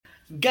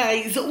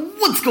Guys,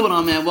 what's going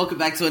on, man? Welcome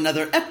back to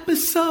another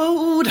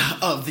episode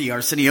of the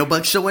Arsenio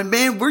Buck Show. And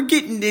man, we're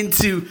getting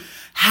into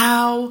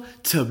how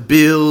to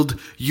build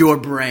your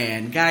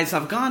brand. Guys,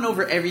 I've gone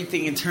over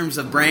everything in terms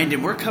of brand,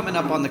 and we're coming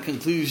up on the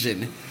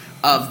conclusion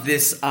of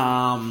this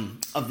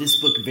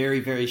book very,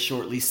 very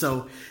shortly.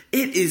 So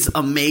it is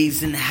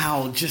amazing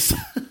how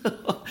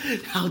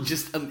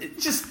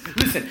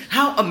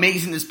how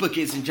amazing this book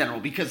is in general.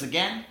 Because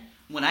again,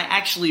 when I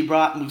actually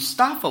brought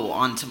Mustafa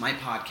onto my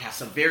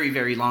podcast a very,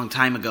 very long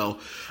time ago,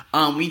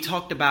 we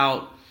talked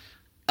about,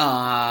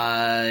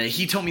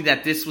 he told me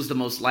that this was the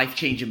most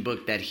life-changing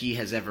book that he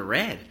has ever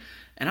read.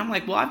 And I'm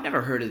like, well, I've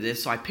never heard of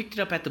this. So I picked it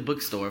up at the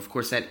bookstore, of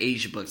course, at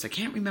Asia Books. I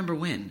can't remember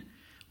when.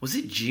 Was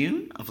it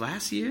June of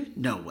last year?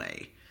 No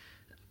way.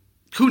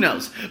 Who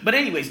knows? But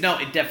anyways, no,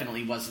 it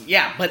definitely wasn't.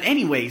 Yeah, but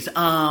anyways,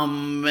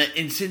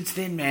 and since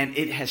then, man,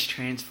 it has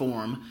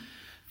transformed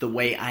the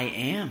way I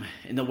am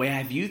and the way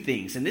I view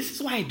things. And this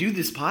is why I do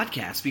this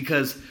podcast,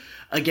 because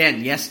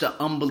again, yes, the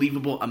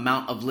unbelievable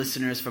amount of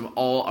listeners from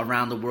all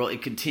around the world,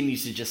 it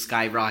continues to just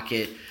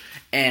skyrocket.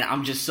 And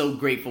I'm just so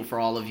grateful for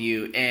all of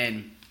you.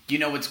 And you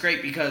know, it's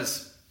great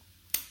because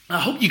I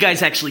hope you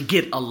guys actually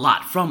get a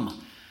lot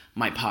from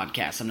my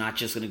podcast. I'm not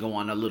just going to go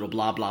on a little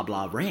blah, blah,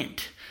 blah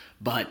rant,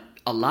 but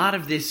a lot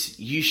of this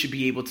you should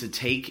be able to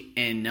take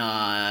and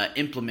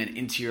implement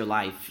into your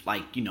life,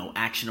 like, you know,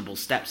 actionable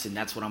steps. And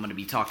that's what I'm going to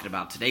be talking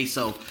about today.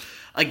 So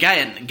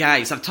again,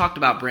 guys, I've talked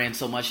about brand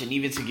so much, and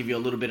even to give you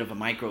a little bit of a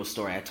micro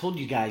story, I told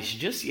you guys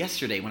just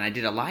yesterday when I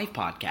did a live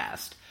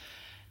podcast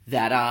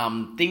that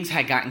things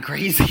had gotten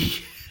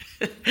crazy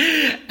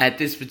at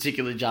this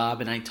particular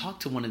job. And I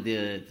talked to one of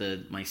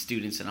my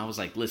students, and I was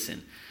like,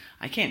 listen,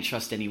 I can't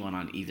trust anyone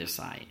on either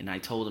side. And I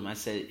told him, I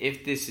said,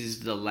 if this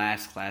is the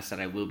last class that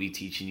I will be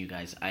teaching you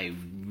guys, I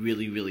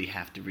really, really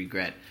have to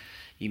regret.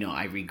 You know,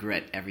 I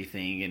regret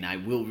everything, and I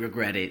will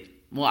regret it.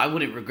 Well, I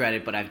wouldn't regret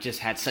it, but I've just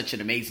had such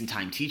an amazing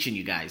time teaching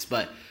you guys.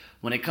 But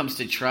when it comes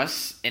to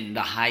trust and the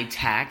high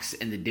tax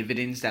and the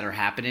dividends that are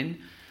happening,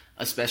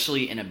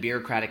 especially in a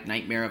bureaucratic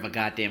nightmare of a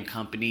goddamn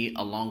company,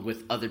 along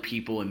with other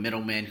people and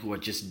middlemen who are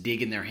just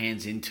digging their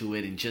hands into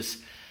it and just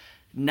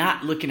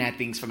not looking at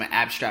things from an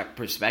abstract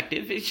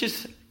perspective, it's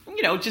just,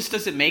 you know, just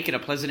doesn't make it a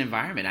pleasant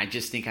environment. I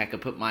just think I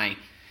could put my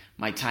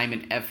time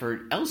and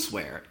effort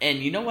elsewhere. And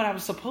you know what? I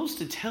was supposed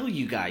to tell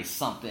you guys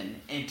something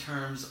in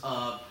terms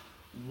of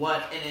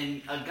what,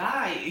 and a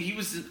guy, he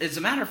was, as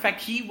a matter of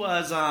fact, he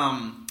was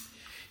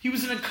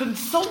a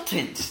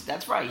consultant.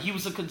 That's right. He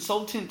was a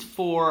consultant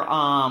for,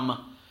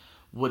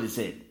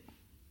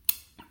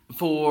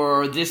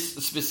 for this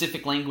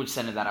specific language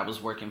center that I was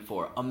working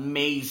for.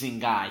 Amazing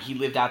guy. He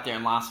lived out there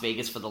in Las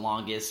Vegas for the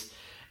longest.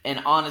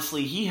 And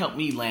honestly, he helped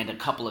me land a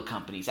couple of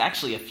companies.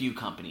 Actually, a few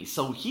companies.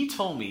 So he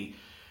told me,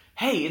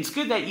 hey, it's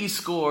good that you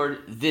scored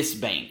this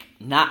bank.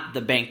 Not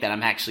the bank that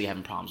I'm actually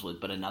having problems with,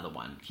 but another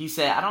one. He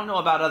said, I don't know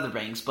about other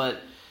banks,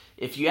 but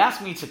if you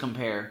ask me to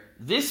compare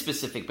this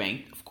specific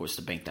bank, of course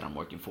the bank that I'm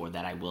working for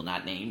that I will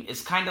not name,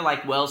 it's kind of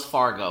like Wells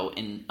Fargo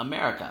in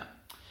America.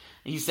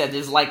 He said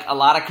there's like a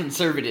lot of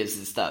conservatives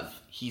and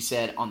stuff. He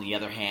said, on the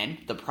other hand,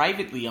 the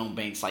privately owned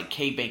banks like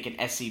K-Bank and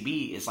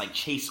SCB is like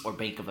Chase or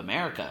Bank of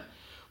America,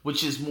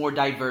 which is more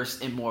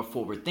diverse and more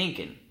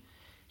forward-thinking.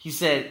 He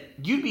said,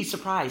 you'd be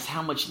surprised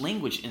how much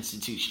language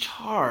institutes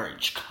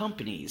charge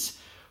companies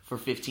for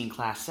 15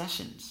 class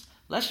sessions.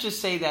 Let's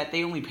just say that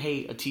they only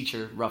pay a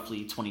teacher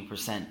roughly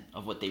 20%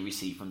 of what they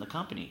receive from the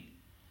company.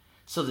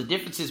 So the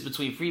differences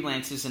between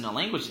freelancers and a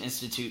language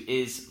institute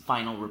is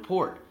final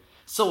report.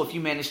 So if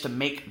you manage to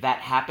make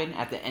that happen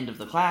at the end of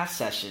the class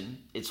session,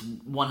 it's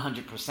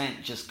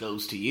 100% just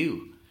goes to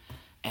you.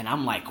 And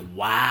I'm like,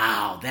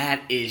 wow,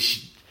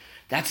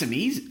 that's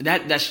amazing.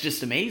 That's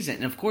just amazing.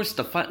 And of course,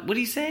 what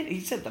he said? He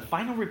said the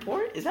final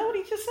report? Is that what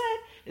he just said?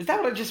 Is that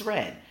what I just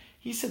read?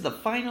 He said the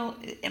final,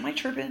 am I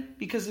tripping?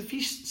 Because if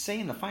he's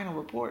saying the final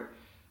report,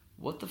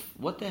 what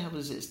the hell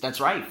is this? That's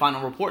right,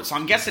 final report. So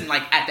I'm guessing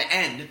like at the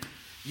end,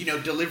 you know,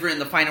 delivering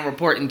the final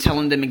report and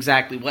telling them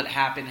exactly what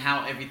happened,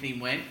 how everything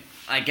went.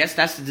 I guess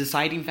that's the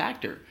deciding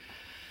factor.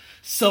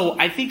 So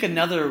I think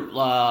another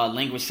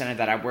language center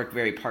that I work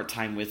very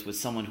part-time with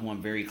someone who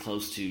I'm very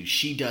close to,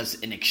 she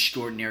does an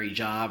extraordinary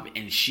job,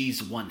 and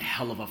she's one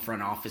hell of a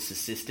front office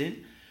assistant.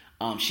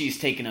 She's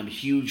taken a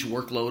huge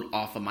workload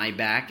off of my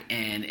back,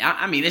 and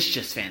I mean, it's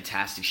just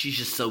fantastic. She's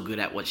just so good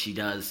at what she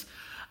does.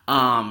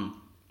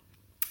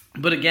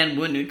 But again,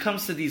 when it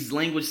comes to these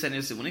language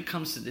centers, and when it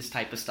comes to this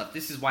type of stuff,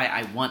 this is why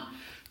I want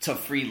to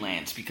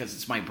freelance, because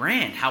it's my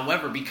brand.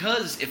 However,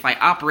 because if I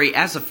operate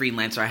as a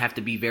freelancer, I have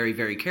to be very,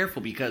 very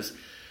careful, because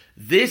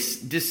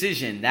this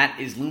decision that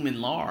is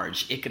looming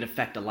large, it could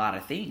affect a lot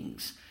of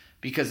things.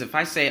 Because if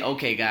I say,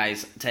 okay,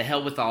 guys, to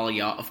hell with all of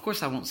y'all, of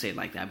course I won't say it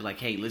like that. I'd be like,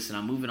 hey, listen,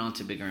 I'm moving on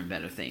to bigger and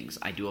better things.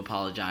 I do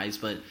apologize,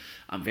 but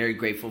I'm very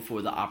grateful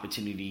for the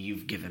opportunity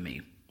you've given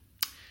me.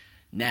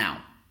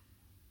 Now,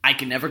 I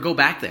can never go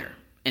back there.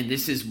 And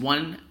this is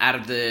one out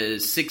of the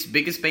 6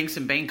 biggest banks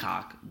in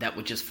Bangkok that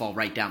would just fall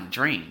right down the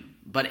drain.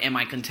 But am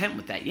I content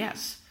with that?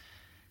 Yes.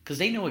 Because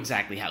they know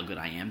exactly how good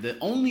I am.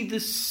 Only the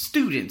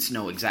students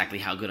know exactly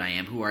how good I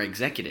am who are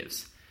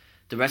executives.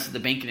 The rest of the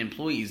banking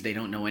employees, they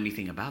don't know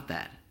anything about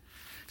that.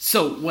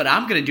 So what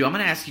I'm going to do, I'm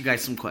going to ask you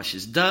guys some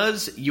questions.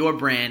 Does your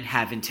brand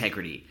have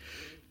integrity?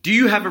 Do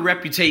you have a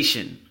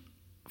reputation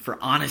for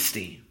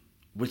honesty,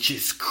 which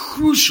is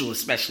crucial,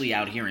 especially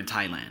out here in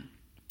Thailand?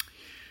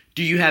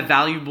 Do you have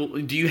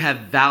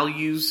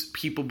values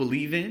people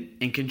believe in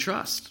and can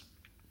trust?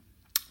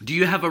 Do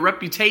you have a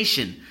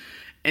reputation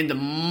in the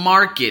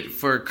market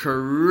for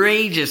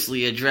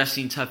courageously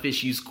addressing tough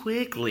issues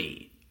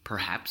quickly?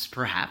 Perhaps,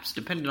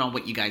 depending on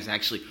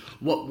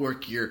what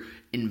work you're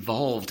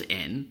involved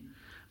in.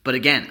 But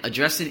again,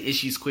 addressing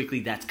issues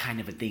quickly, that's kind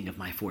of a thing of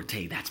my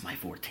forte. That's my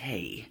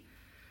forte.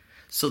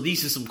 So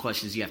these are some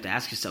questions you have to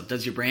ask yourself.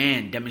 Does your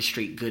brand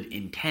demonstrate good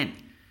intent?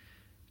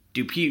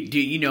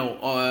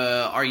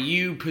 Are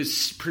you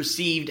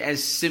perceived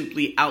as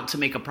simply out to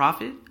make a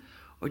profit?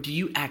 Or do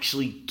you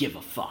actually give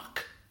a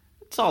fuck?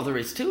 That's all there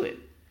is to it.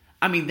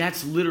 I mean,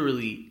 that's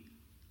literally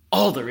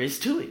all there is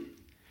to it.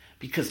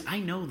 Because I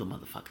know the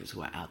motherfuckers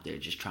who are out there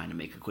just trying to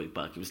make a quick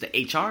buck. It was the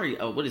HR,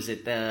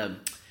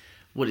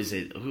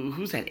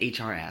 Who's that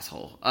HR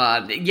asshole?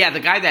 The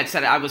guy that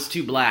said I was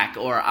too black,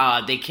 or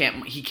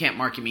he can't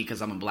market me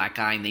because I'm a black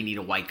guy and they need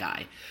a white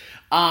guy.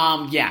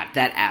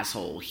 That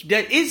asshole.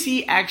 Is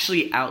he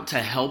actually out to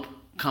help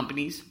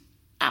companies?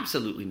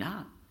 Absolutely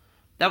not.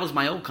 That was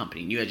my old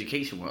company, New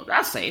Education World.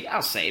 I'll say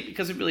it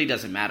because it really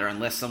doesn't matter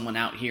unless someone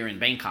out here in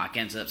Bangkok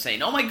ends up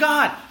saying, "Oh my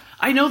God,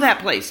 I know that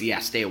place." Yeah,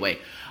 stay away.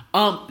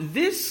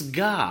 This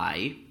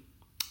guy,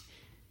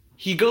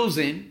 he goes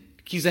in,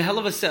 he's a hell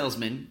of a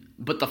salesman,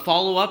 but the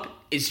follow-up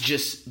is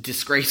just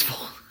disgraceful.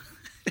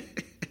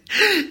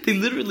 They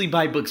literally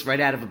buy books right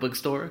out of a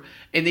bookstore,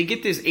 and they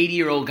get this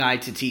 80-year-old guy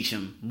to teach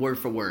him word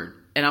for word.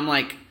 And I'm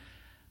like,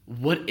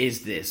 what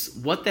is this?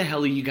 What the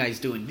hell are you guys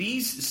doing?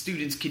 These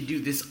students can do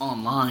this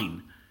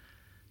online.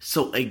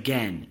 So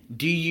again,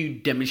 do you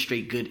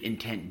demonstrate good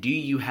intent? Do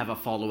you have a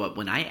follow-up?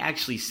 When I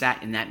actually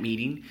sat in that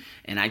meeting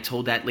and I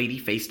told that lady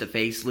face to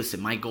face, listen,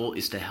 my goal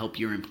is to help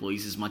your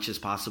employees as much as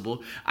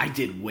possible. I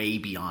did way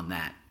beyond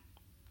that.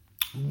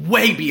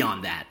 Way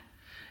beyond that.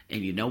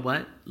 And you know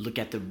what? Look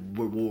at the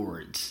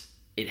rewards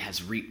it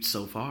has reaped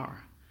so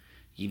far.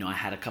 I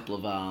had I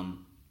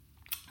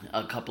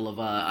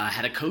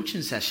had a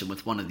coaching session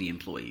with one of the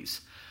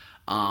employees.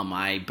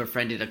 I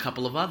befriended a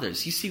couple of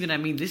others. You see what I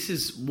mean? This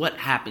is what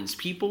happens.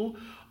 People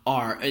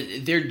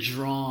they're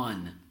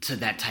drawn to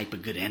that type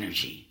of good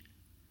energy.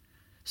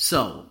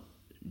 So,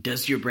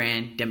 does your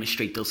brand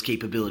demonstrate those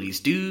capabilities?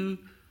 Do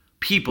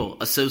people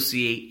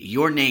associate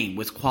your name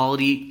with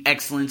quality,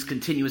 excellence,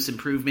 continuous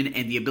improvement,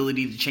 and the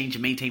ability to change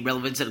and maintain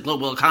relevance in a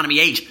global economy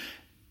age?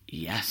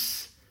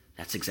 Yes,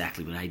 that's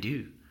exactly what I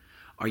do.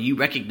 Are you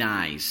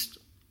recognized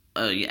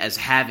as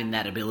having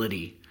that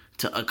ability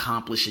to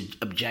accomplish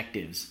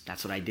objectives?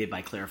 That's what I did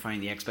by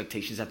clarifying the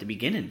expectations at the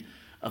beginning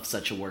of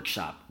such a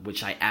workshop,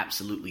 which I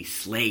absolutely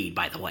slayed,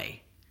 by the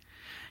way.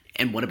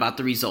 And what about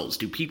the results?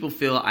 Do people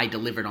feel I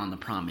delivered on the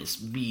promise?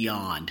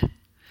 Beyond.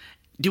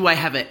 Do I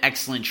have an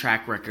excellent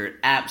track record?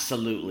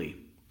 Absolutely.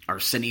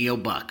 Arsenio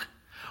Buck.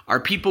 Are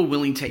people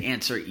willing to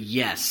answer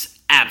yes?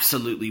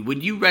 Absolutely.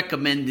 Would you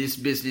recommend this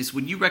business?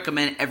 Would you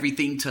recommend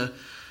everything to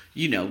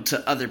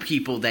other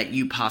people that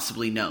you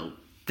possibly know?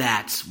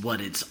 That's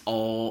what it's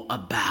all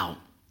about.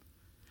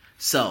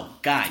 So,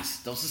 guys,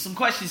 those are some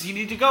questions you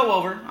need to go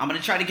over. I'm going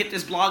to try to get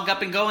this blog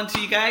up and going to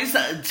you guys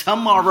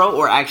tomorrow,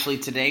 or actually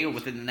today, or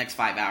within the next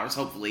 5 hours,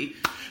 hopefully.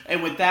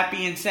 And with that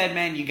being said,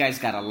 man, you guys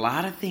got a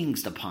lot of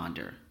things to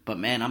ponder. But,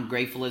 man, I'm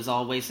grateful as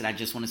always, and I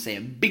just want to say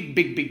a big,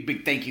 big, big,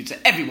 big thank you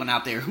to everyone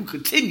out there who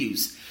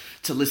continues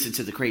to listen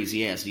to the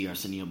crazy-ass The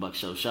Arsenio Buck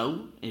Show.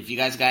 And if you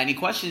guys got any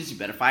questions, you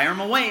better fire them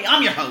away.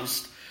 I'm your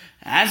host,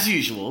 as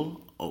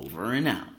usual, over and out.